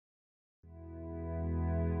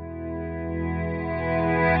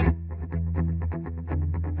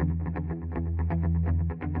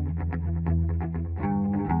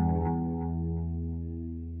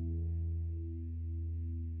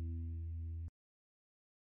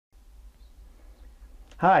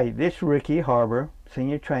Hi, this is Ricky Harbor,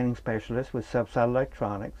 Senior Training Specialist with Subsite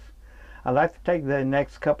Electronics. I'd like to take the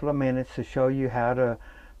next couple of minutes to show you how to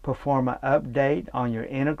perform an update on your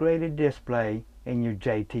integrated display in your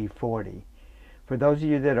JT40. For those of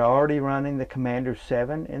you that are already running the Commander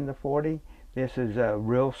 7 in the 40, this is a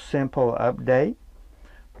real simple update.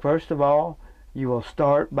 First of all, you will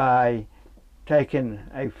start by taking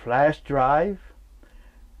a flash drive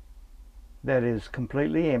that is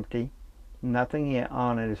completely empty. Nothing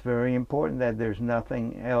on it. It's very important that there's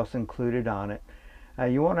nothing else included on it.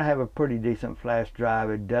 You want to have a pretty decent flash drive.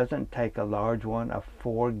 It doesn't take a large one. A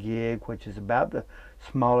 4 gig, which is about the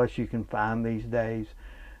smallest you can find these days,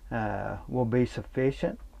 will be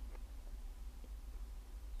sufficient.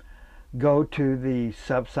 Go to the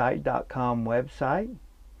subsite.com website,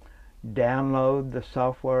 download the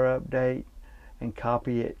software update, and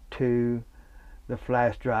copy it to the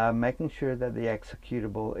flash drive, making sure that the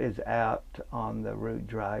executable is out on the root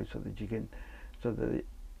drive so that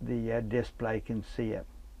the display can see it.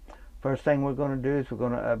 First thing we're going to do is we're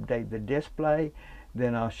going to update the display,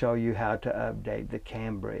 then I'll show you how to update the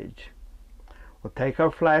CAN bridge. We'll take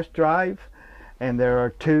our flash drive, and there are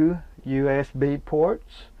 2 USB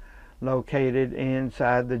ports located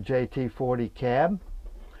inside the JT40 cab.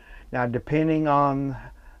 Now, depending on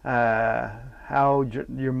how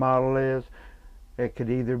your model is, it could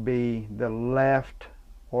either be the left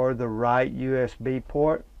or the right USB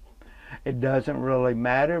port. It doesn't really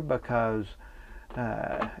matter because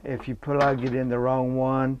if you plug it in the wrong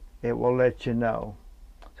one, it will let you know.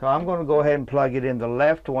 So I'm going to go ahead and plug it in the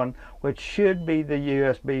left one, which should be the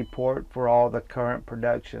USB port for all the current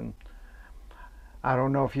production. I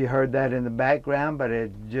don't know if you heard that in the background, but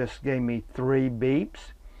it just gave me 3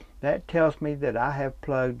 beeps. That tells me that I have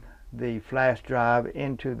plugged the flash drive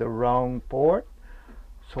into the wrong port.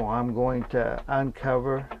 So I'm going to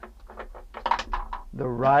uncover the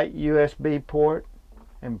right USB port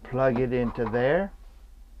and plug it into there.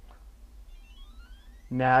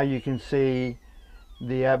 Now you can see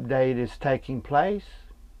the update is taking place.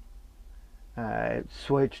 It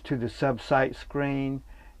switched to the Subsite screen.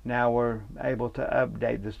 Now we're able to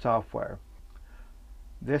update the software.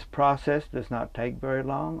 This process does not take very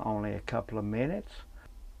long, only a couple of minutes.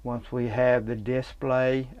 Once we have the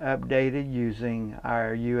display updated using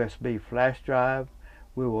our USB flash drive,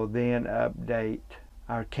 we will then update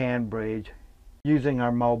our CAN bridge using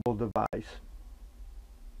our mobile device.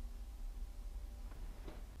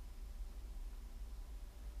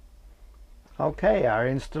 Okay, our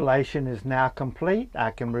installation is now complete. I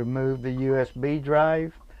can remove the USB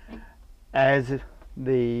drive as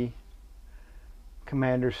the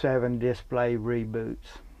Commander 7 display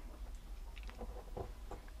reboots.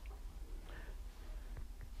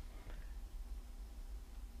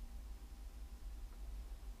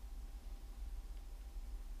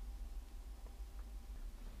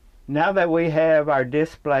 Now that we have our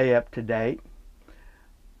display up to date,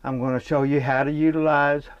 I'm going to show you how to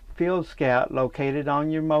utilize Field Scout located on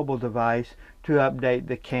your mobile device to update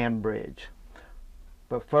the CAN bridge.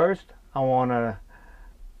 But first, I want to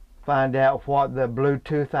find out what the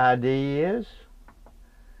Bluetooth ID is.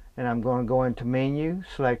 And I'm going to go into Menu,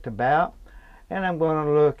 select About, and I'm going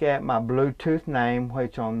to look at my Bluetooth name,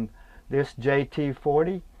 which on this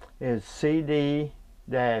JT40 is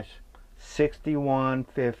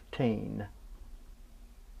CD-6115.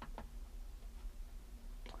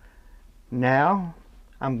 Now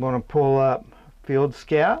I'm going to pull up Field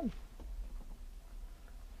Scout.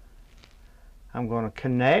 I'm going to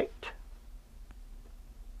connect.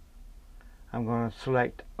 I'm going to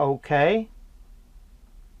select OK.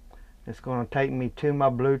 It's going to take me to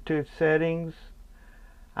my Bluetooth settings.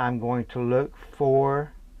 I'm going to look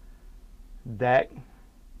for that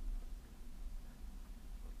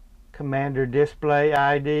Commander display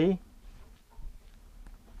ID.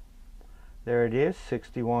 There it is,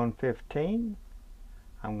 6115.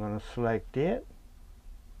 I'm going to select it.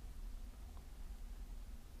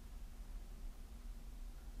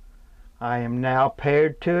 I am now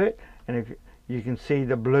paired to it, and if you can see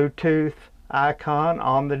the Bluetooth icon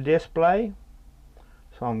on the display.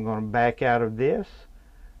 So I'm going to back out of this,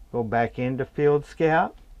 go back into Field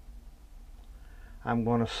Scout. I'm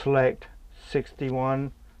going to select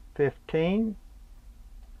 6115.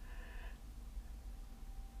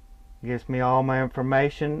 Gives me all my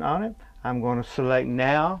information on it. I'm going to select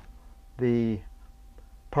now the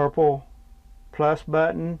purple plus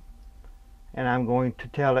button, and I'm going to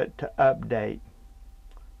tell it to update.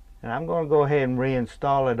 And I'm going to go ahead and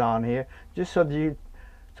reinstall it on here just so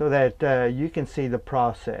that you can see the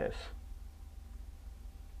process.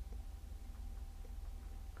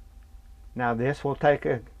 Now this will take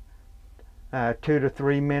 2 to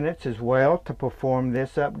 3 minutes as well to perform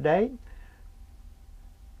this update.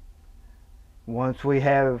 Once we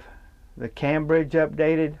have the CAN bridge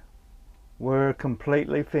updated, we're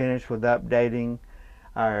completely finished with updating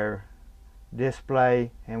our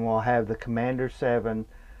display, and we'll have the Commander 7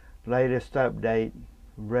 latest update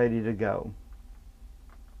ready to go.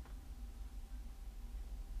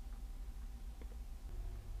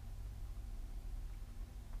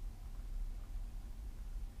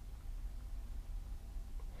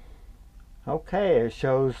 Okay, it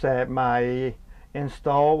shows that my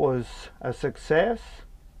install was a success.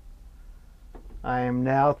 I am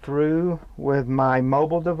now through with my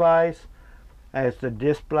mobile device. As the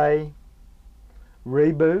display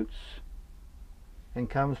reboots and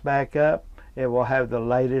comes back up, it will have the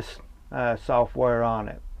latest software on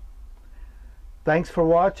it. Thanks for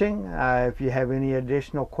watching. If you have any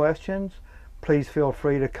additional questions, please feel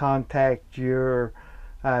free to contact your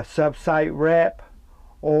Subsite rep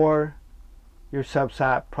or your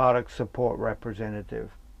Subsite product support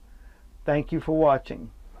representative. Thank you for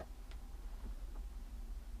watching.